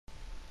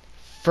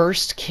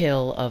first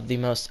kill of the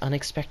most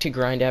unexpected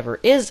grind ever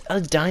is a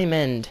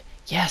diamond.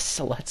 Yes,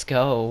 let's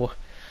go.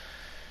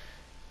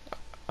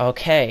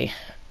 Okay,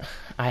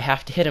 I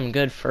have to hit him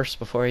good first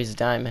before he's a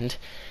diamond,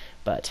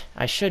 but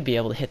I should be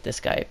able to hit this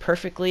guy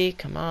perfectly.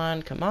 Come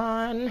on, come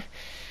on.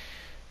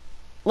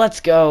 Let's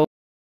go.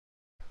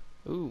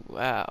 Ooh,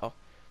 wow.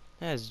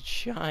 That is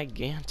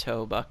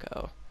giganto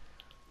bucko.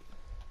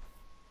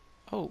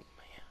 Oh,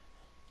 man.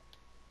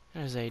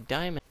 That is a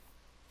diamond,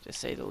 to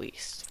say the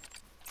least.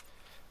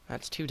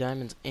 That's 2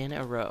 diamonds in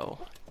a row.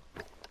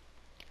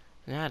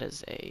 That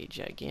is a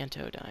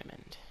giganto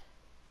diamond.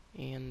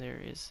 And there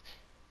is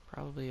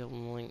probably a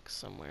link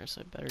somewhere,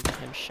 so I better get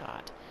him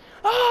shot.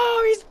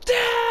 Oh, he's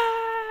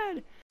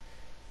dead!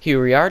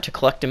 Here we are to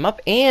collect him up,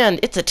 and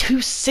it's a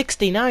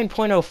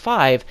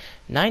 269.05,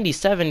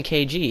 97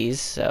 kgs,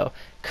 so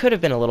could have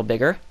been a little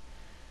bigger.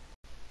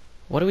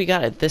 What do we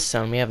got at this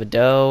zone? We have a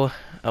doe,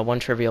 a 1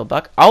 trivial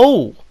buck.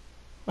 Oh!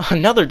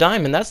 Another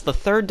diamond. That's the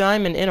 3rd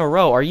diamond in a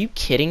row. Are you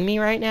kidding me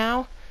right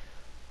now?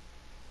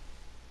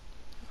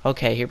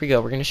 Okay, here we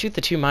go. We're going to shoot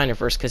the 2 miner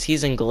first because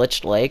he's in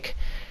Glitched Lake.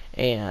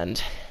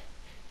 And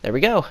there we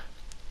go.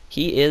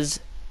 He is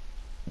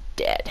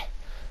dead.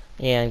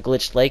 And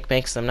Glitched Lake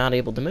makes them not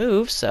able to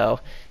move, so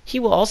he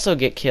will also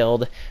get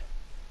killed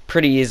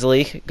pretty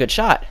easily. Good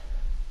shot.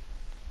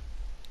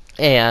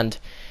 And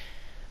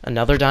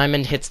another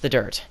diamond hits the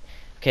dirt.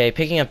 Okay,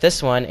 picking up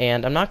this one,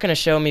 and I'm not going to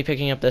show me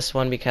picking up this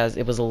one because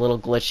it was a little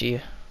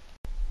glitchy.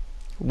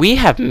 We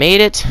have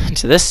made it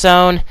to this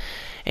zone,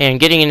 and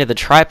getting into the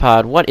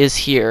tripod. What is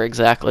here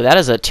exactly? That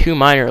is a 2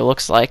 miner, it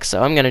looks like,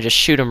 so I'm going to just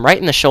shoot him right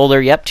in the shoulder.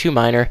 Yep, 2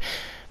 miner.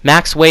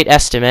 Max weight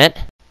estimate.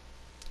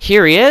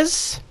 Here he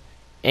is,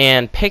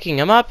 and picking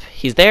him up.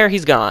 He's there,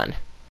 he's gone.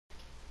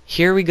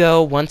 Here we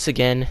go once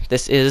again.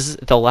 This is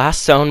the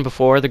last zone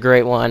before the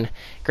Great One.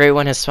 Great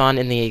One has spawned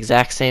in the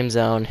exact same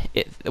zone,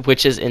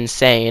 which is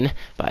insane,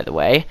 by the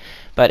way.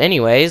 But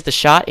anyways, the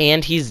shot,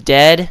 and he's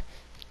dead.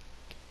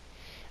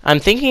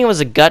 I'm thinking it was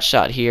a gut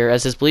shot here,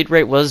 as his bleed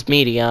rate was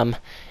medium.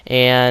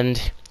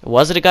 And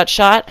was it a gut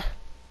shot?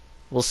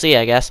 We'll see,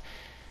 I guess.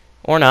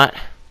 Or not.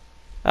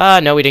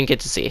 No, we didn't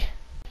get to see.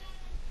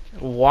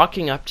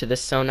 Walking up to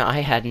this zone, I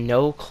had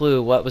no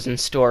clue what was in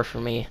store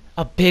for me.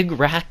 A big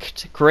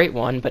racked Great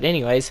One, but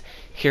anyways,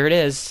 here it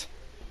is.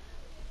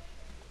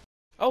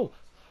 Oh!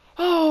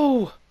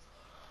 Oh!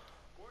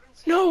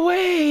 No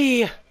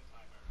way!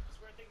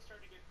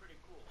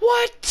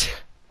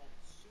 What?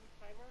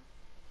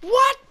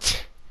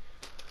 What?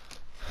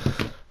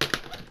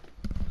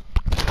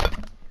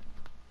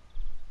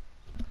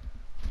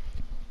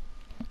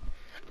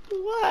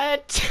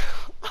 What?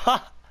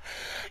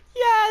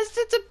 Yes,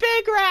 it's a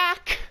big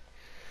rack!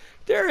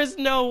 There is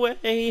no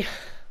way.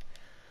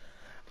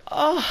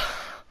 Oh,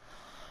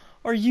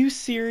 are you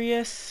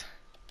serious?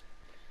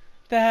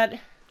 That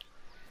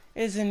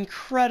is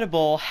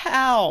incredible.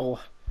 How?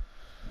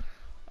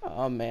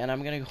 Oh man,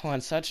 I'm gonna go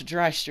on such a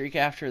dry streak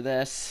after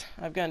this.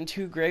 I've gotten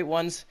 2 Great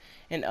Ones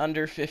in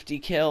under 50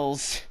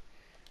 kills.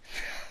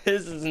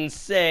 This is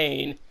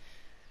insane.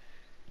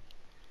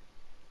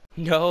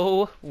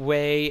 No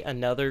way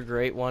another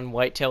Great One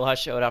Whitetail has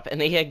showed up in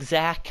the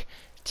exact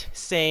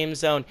same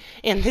zone.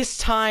 And this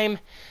time,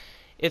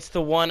 it's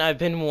the one I've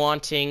been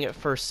wanting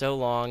for so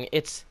long.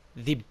 It's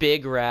the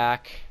big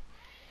rack.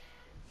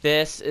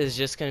 This is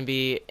just going to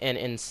be an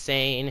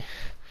insane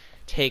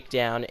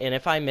takedown. And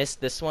if I miss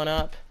this one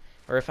up,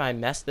 or if I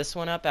mess this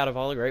one up out of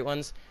all the Great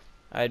Ones,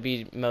 I'd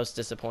be most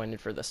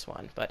disappointed for this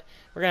one. But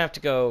we're going to have to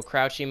go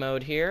crouchy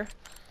mode here.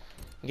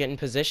 Get in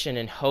position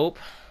and hope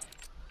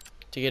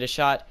to get a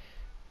shot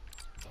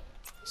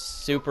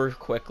super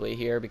quickly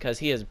here because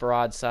he is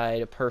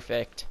broadside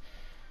perfect.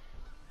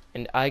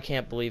 And I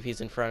can't believe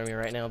he's in front of me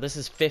right now. This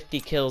is 50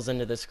 kills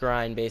into this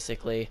grind,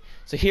 basically.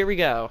 So here we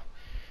go.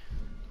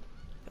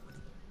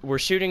 We're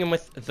shooting him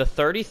with the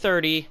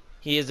 30-30.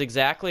 He is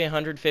exactly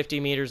 150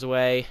 meters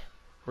away.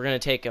 We're going to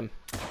take him.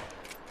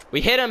 We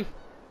hit him.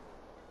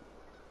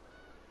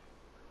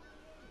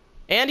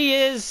 And he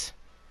is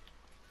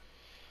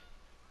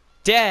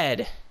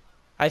dead.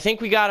 I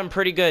think we got him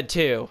pretty good,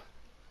 too.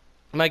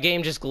 My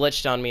game just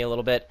glitched on me a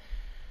little bit.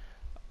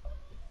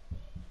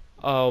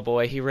 Oh,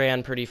 boy, he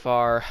ran pretty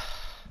far.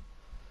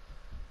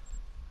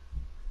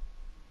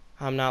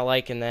 I'm not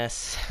liking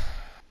this.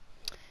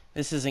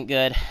 This isn't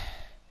good.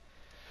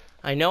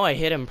 I know I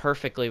hit him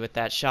perfectly with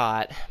that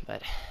shot,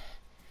 but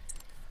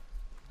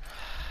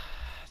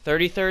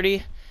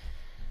 30-30.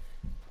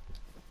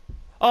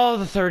 Oh,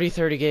 the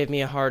 30-30 gave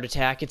me a heart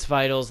attack. It's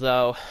vitals,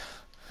 though.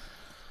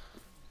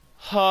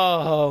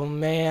 Oh,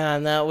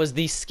 man, that was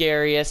the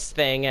scariest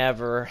thing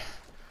ever.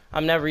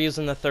 I'm never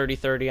using the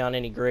 30-30 on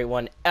any Great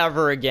One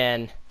ever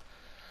again.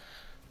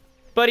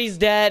 But he's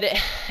dead,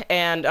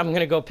 and I'm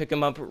going to go pick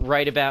him up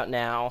right about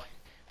now.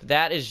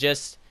 That is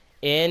just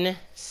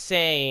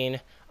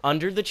insane.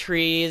 Under the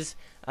trees,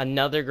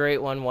 another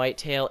Great One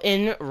Whitetail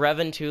in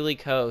Reventuli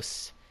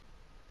Coast.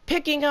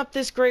 Picking up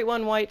this Great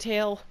One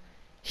Whitetail,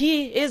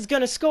 he is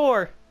going to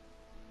score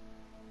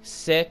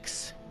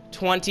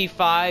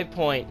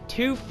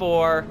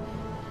 625.24.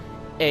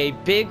 A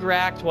big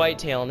racked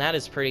whitetail, and that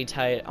is pretty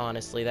tight,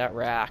 honestly. That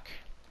rack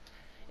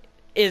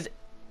is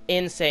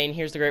insane.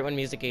 Here's the great one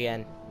music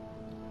again.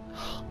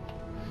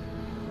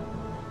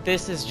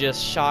 This is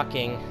just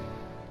shocking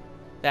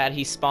that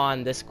he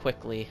spawned this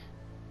quickly.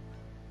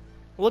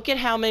 Look at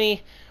how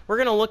many, we're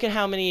going to look at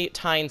how many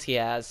tines he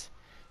has.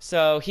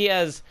 So he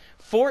has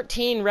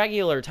 14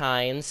 regular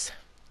tines,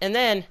 and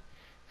then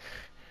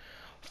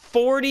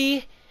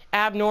 40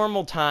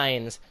 abnormal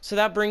tines. So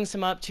that brings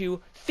him up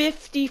to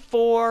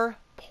 54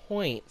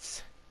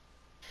 points.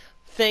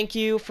 Thank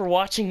you for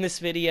watching this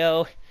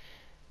video.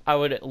 I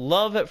would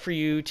love it for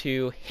you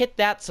to hit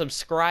that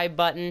subscribe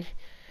button,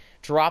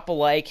 drop a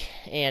like,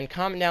 and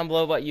comment down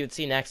below what you would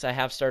see next. I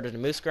have started a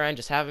moose grind,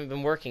 just haven't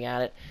been working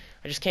at it.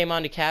 I just came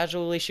on to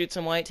casually shoot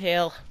some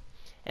whitetail,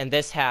 and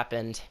this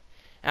happened.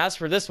 As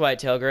for this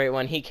whitetail great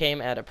one, he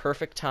came at a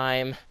perfect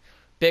time.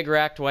 Big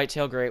racked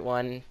whitetail great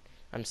one.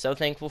 I'm so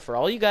thankful for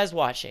all you guys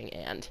watching,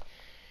 and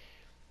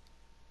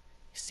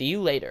see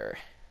you later.